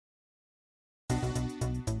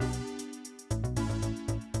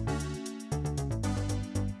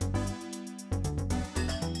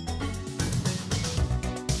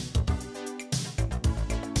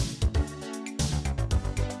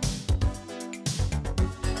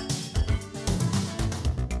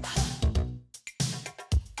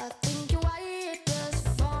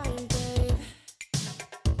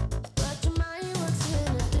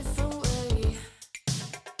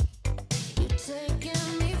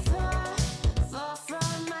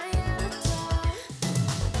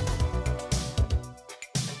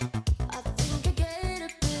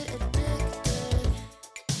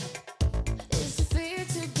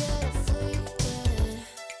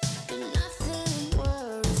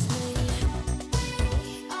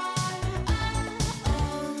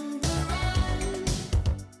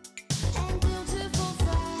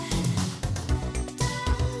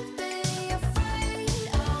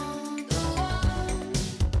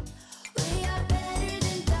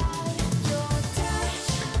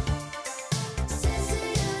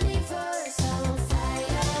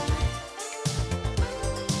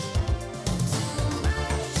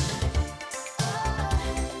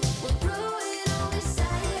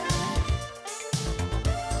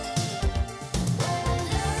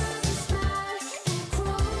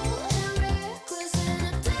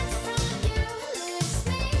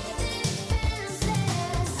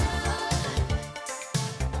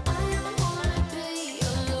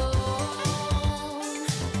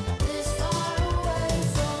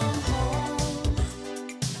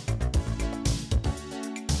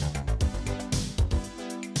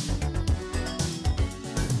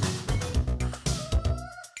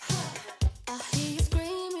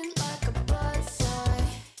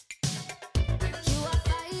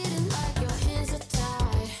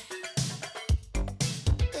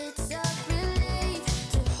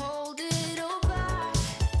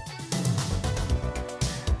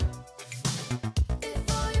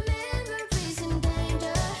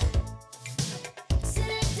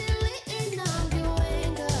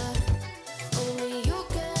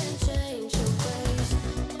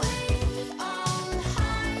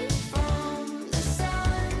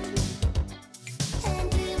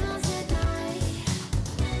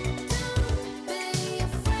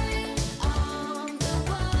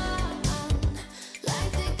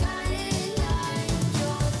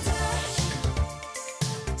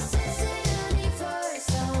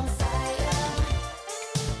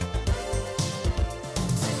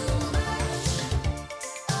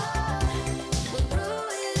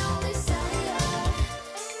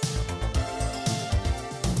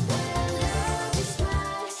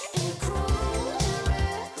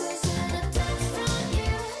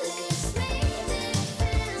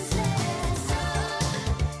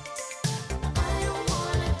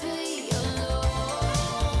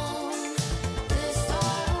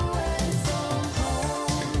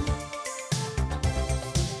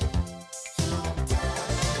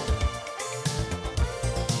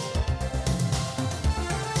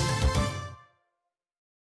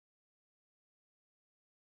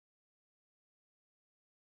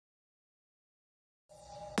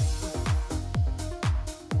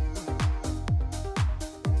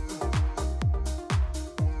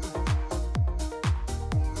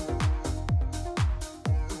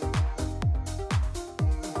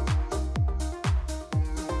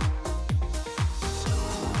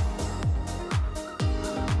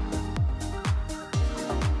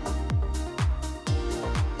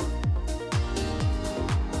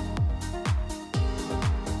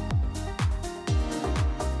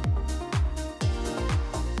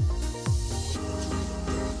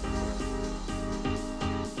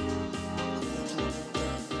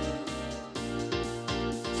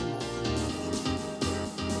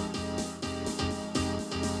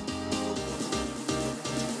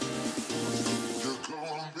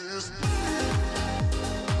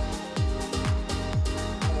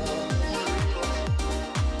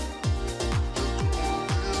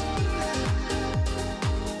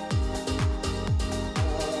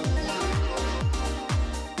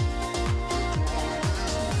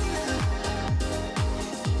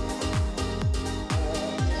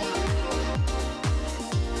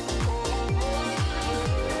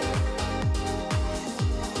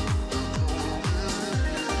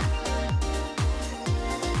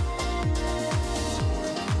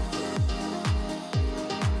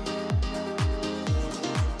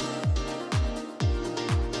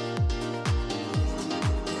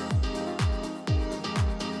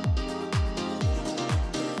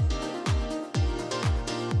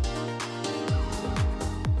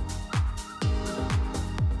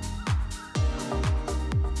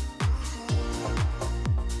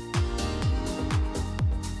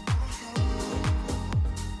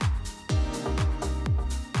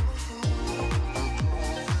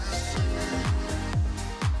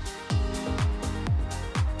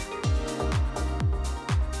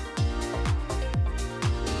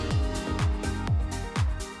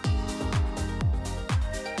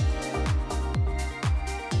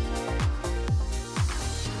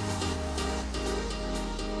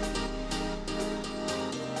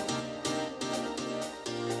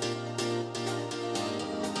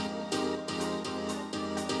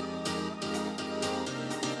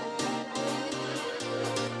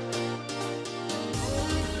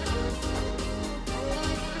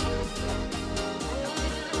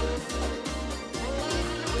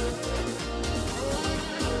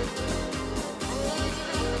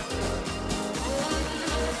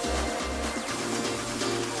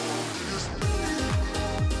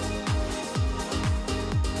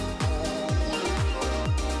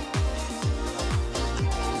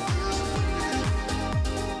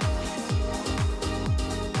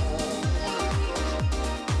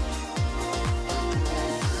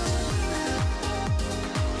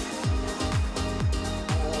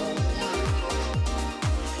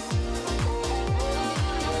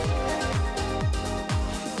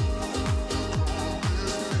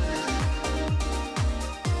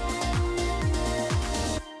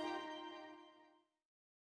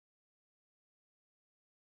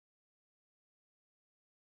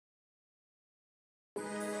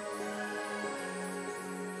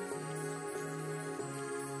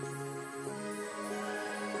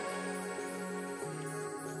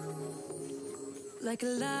like a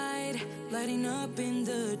light, lighting up in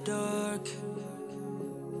the dark.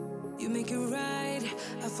 You make it right,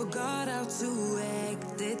 I forgot how to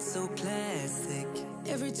act, it's so classic.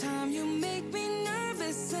 Every time you make me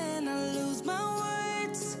nervous and I lose my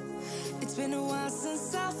words. It's been a while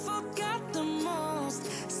since I forgot the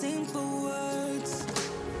most simple words.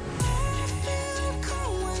 I feel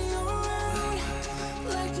calm when you're around,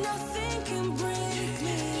 like nothing can break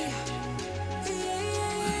me.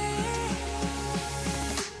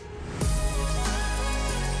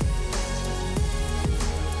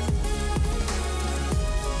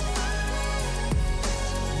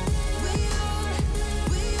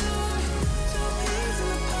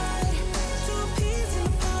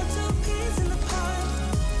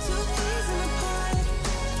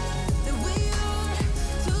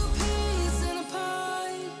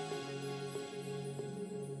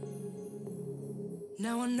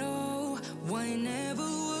 Now I know why it never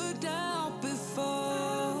worked out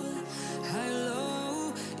before. High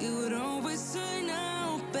low, it would always turn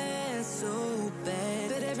out bad, so bad.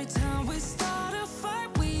 But every time we start a fight,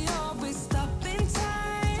 we always stop in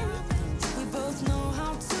time. We both know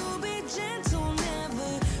how to be gentle,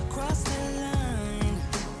 never cross the line.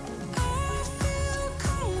 I feel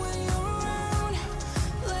calm when you're around,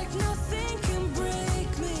 like nothing can break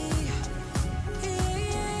me.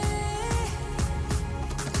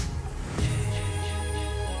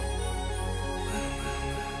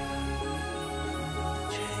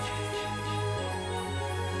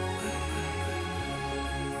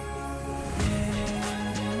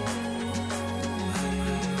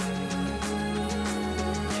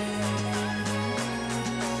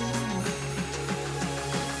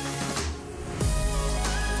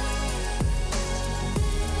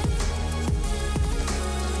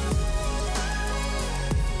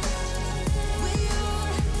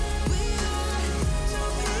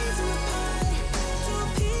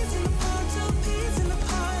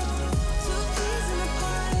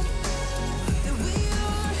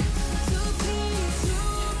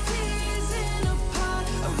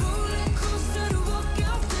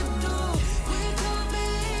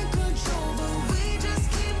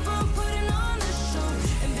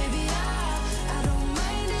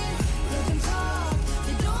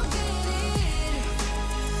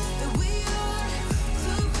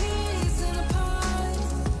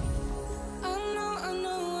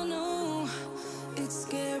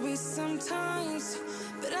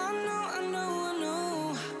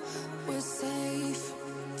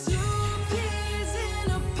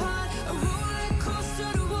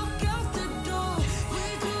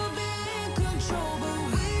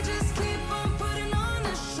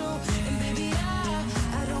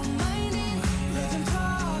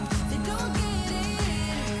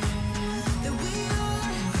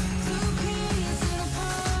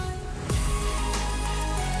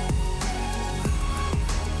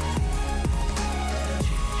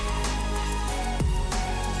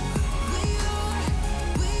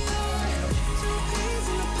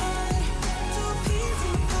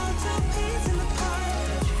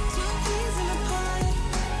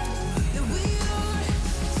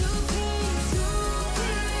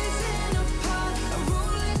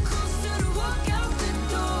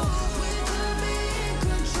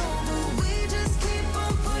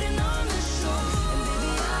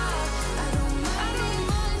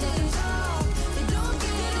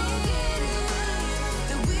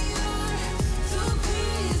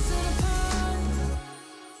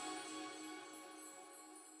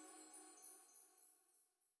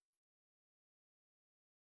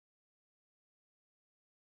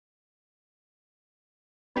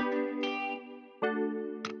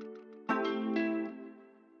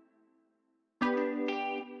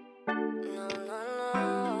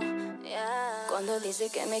 Cuando dice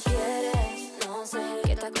que me quieres, no sé,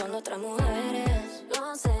 que estás con otras mujeres,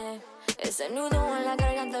 no sé. Ese nudo en la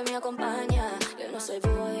garganta me acompaña. Yo no soy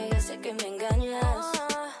boy, yo sé que me engañas.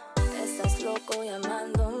 Estás loco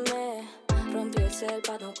llamándome. Rompió el cel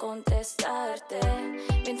para no contestarte.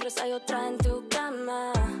 Mientras hay otra en tu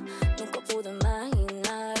cama, nunca pude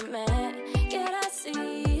imaginarme que era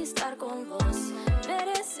así estar con vos.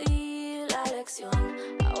 Merecí la lección.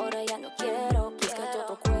 Ahora ya no quiero buscar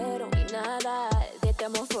todo cuero y nada de te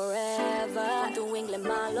amo forever. Tu inglés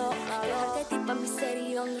malo, dejarte ti pa' mí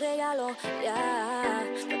sería un regalo. Ya,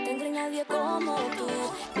 no tendré nadie como tú.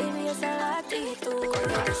 Baby, esa es la actitud.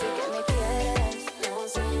 Yo sé que me quieres, no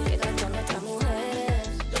sé, que estás con otras mujeres,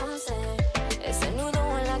 no sé. Ese nudo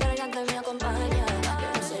en la garganta me acompaña. Yo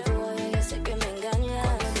no soy boy, yo sé que me engañas.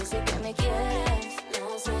 Cuando dices que me quieres,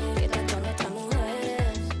 no sé, que estás con otras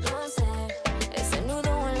mujeres, no sé. Ese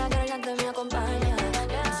nudo en la garganta me acompaña.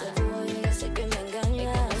 Yo no soy boy, yo sé que me engañas.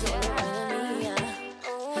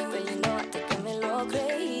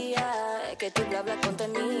 que tu bla bla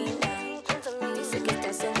contamina. Dice que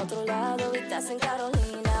estás en otro lado y estás en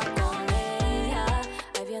Carolina con ella.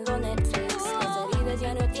 Ahí viendo Netflix, las heridas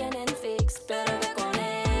ya no tienen fix. Pero ve con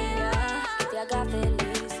ella, que te haga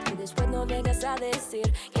feliz. Y después no vengas a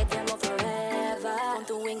decir que te amo forever. Con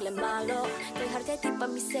tu inglés malo, dejarte a ti pa'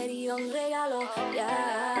 mí sería un regalo.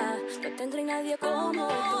 Yeah, no tendré nadie como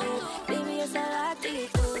tú. Baby, esa es la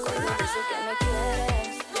actitud. Cuando dices que me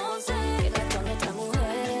quieres, no sé, que no es con otras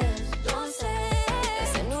mujeres, no sé.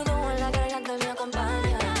 Ese nudo en la garganta me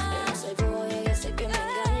acompaña. Yo no soy boy, ella sé que me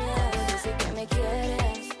engaña. Cuando dices que me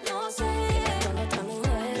quieres, no sé, que no es con otras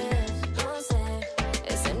mujeres, no sé.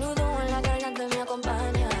 Ese nudo en la garganta me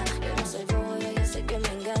acompaña. Yo no soy boy, ella sé que me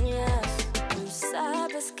engañas. Tú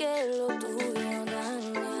sabes que lo tuyo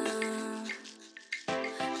daña.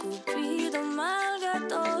 Cupido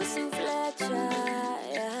malgató su flecha,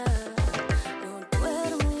 yeah. No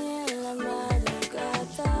duermo y en la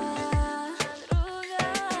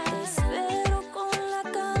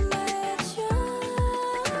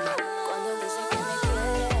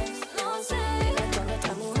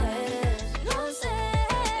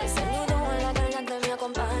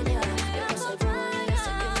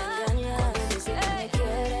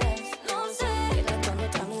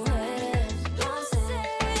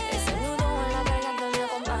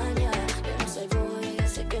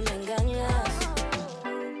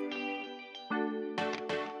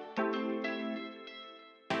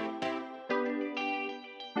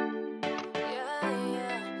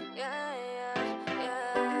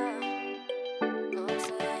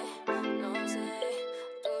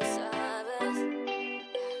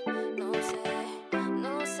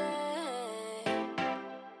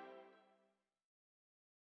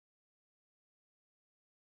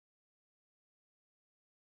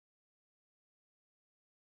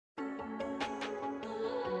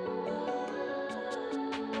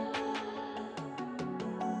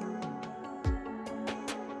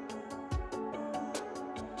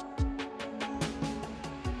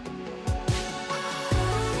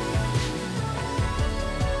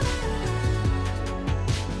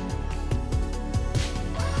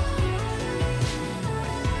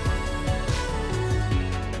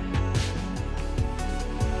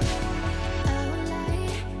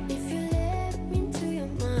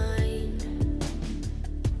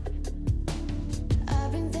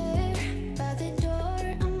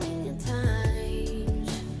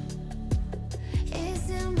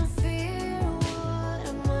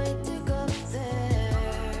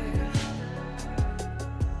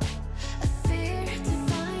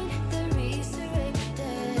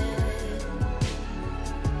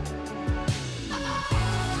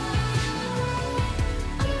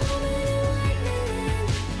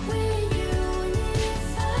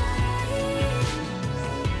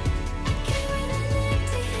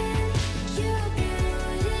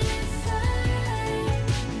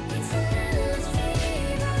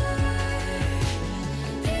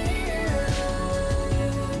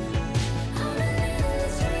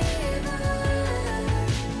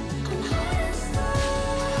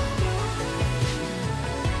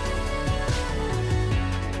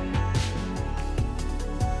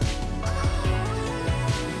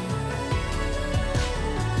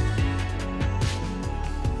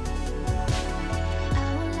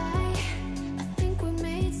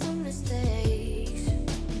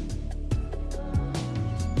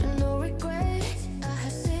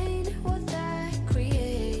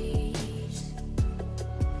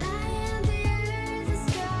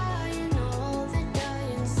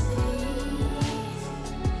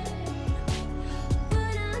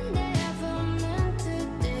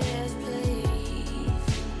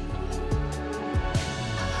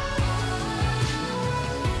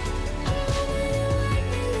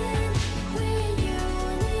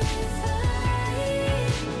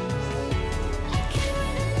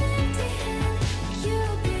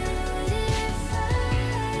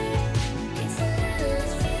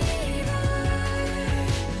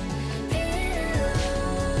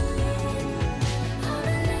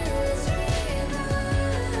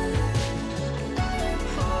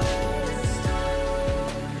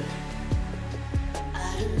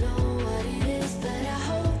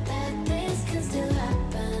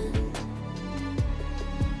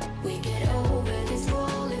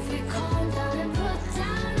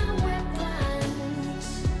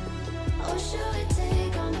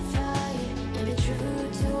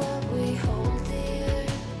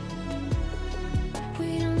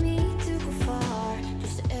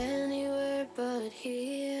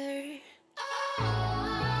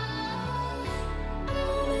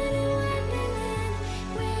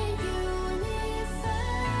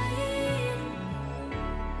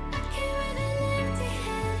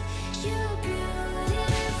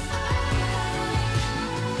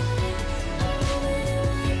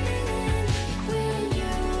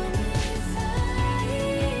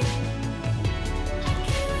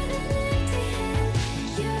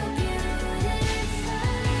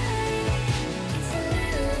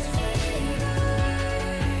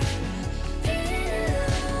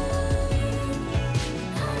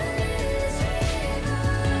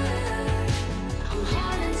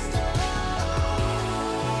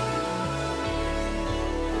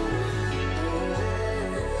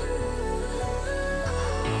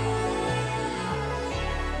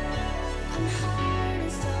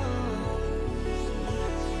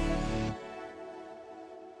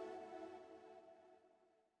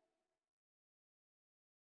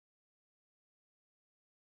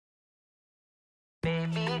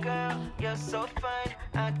you're so fine.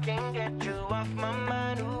 I can't get you off my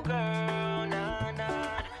mind. Ooh, girl, nah,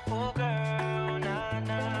 nah. Ooh, girl, nah,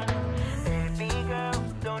 nah. Baby girl,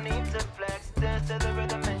 don't need to flex. Dance to the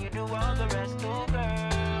rhythm and you do all the rest. Ooh,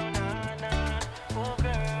 girl, nah, nah. Ooh,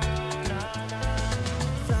 girl, nah, nah.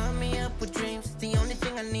 Fly me up with dreams, the only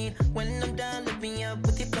thing I need. When I'm down, lift me up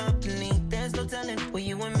with your company. There's no telling what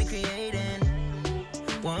you and me creating.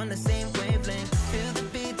 We're on the same wavelength. Feel the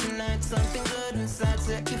beat tonight, something good inside.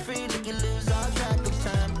 Set you free, let you lose all track of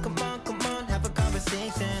time. Come on, have a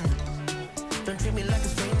conversation. Don't treat me like a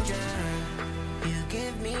stranger. You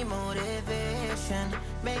give me motivation,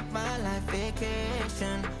 make my life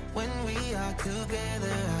vacation. When we are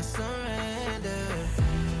together, I surrender.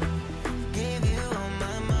 Give you all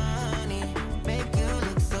my money, make you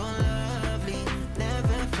look so lovely.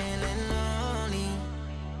 Never feeling lonely.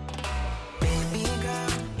 Baby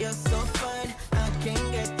girl, you're so fine. I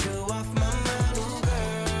can't get you off my mind. Ooh,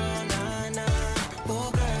 girl, nah, nah. Ooh,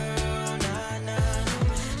 girl, nah, nah.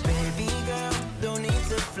 Baby girl, don't need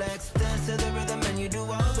to flex. Dance to the rhythm and you do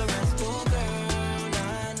all the rest. Ooh, girl,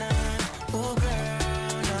 nah, nah. Ooh,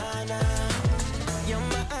 girl, nah, nah. You're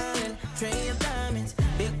my island, tray of diamonds.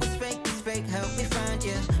 It was fake, it's fake, help me find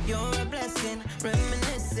you. You're a blessing,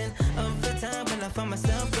 reminiscent of the time when I found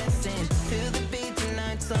myself guessing. Feel the beat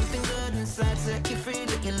tonight, something good inside. Set you free,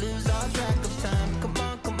 let you lose all track of time. Come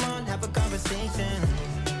on, have a conversation.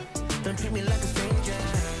 Don't treat me like a stranger.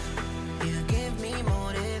 You give me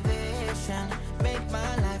motivation, make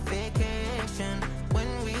my life vacation. When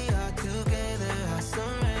we are together, I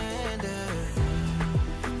surrender.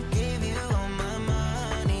 Give you all my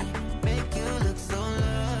money, make you look so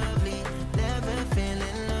lovely. Never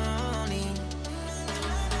feeling lonely.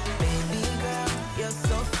 Baby girl, you're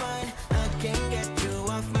so fine. I can't get you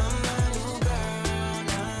off my mind. Ooh, girl,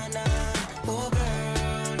 nah, nah. Ooh,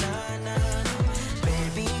 girl, nah, nah.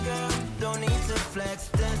 Baby girl, don't need to flex.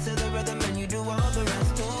 Dance to the rhythm and you do all the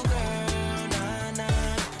rest. Ooh, girl, nah,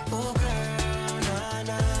 nah. Ooh, girl, nah,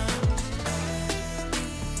 nah.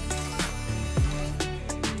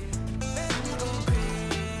 Make me go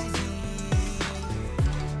crazy.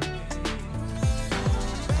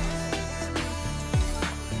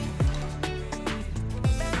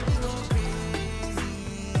 Make me go crazy.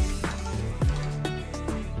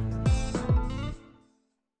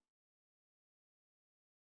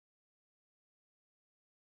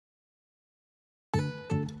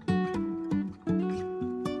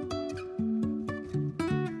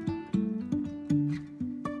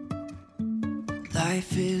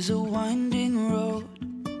 Life is a winding road,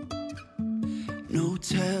 no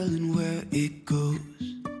telling where it goes.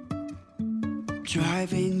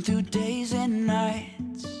 Driving through days and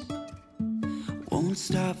nights, won't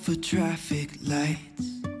stop for traffic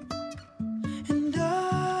lights. And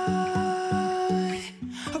I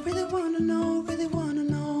really wanna know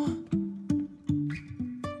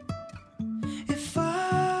if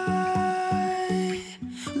I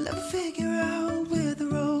will ever figure out where the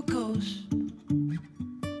road goes.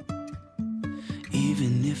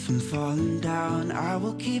 Even if I'm falling down, I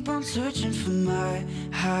will keep on searching for my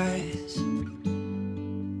highs.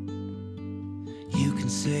 You can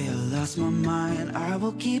say I lost my mind, I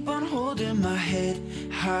will keep on holding my head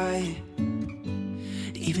high.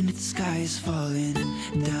 Even if the sky is falling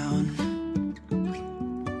down.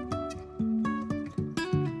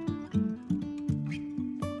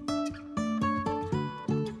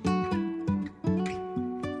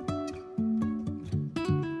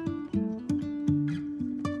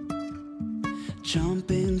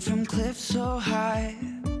 Jumping from cliffs so high,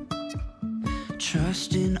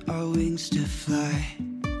 trusting our wings to fly.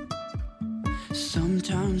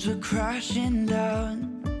 Sometimes we're crashing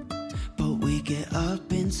down, but we get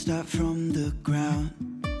up and start from the ground.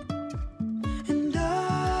 And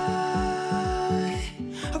I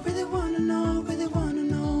really wanna know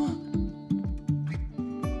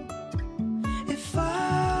if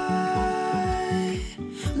I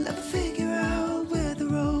will ever figure out where the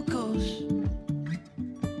road goes.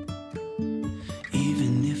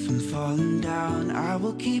 Even if I'm falling down, I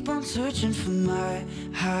will keep on searching for my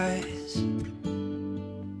highs.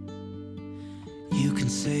 You can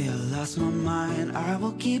say I lost my mind, I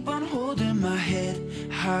will keep on holding my head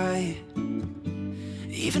high.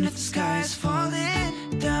 Even if the sky is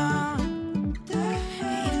falling down,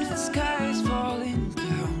 even if the sky is falling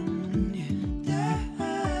down, yeah.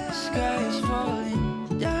 The sky is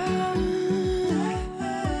falling down.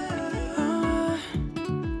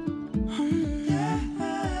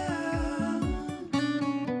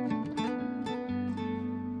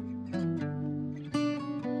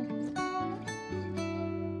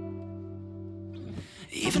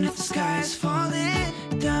 Even if the sky is falling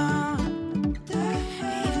down.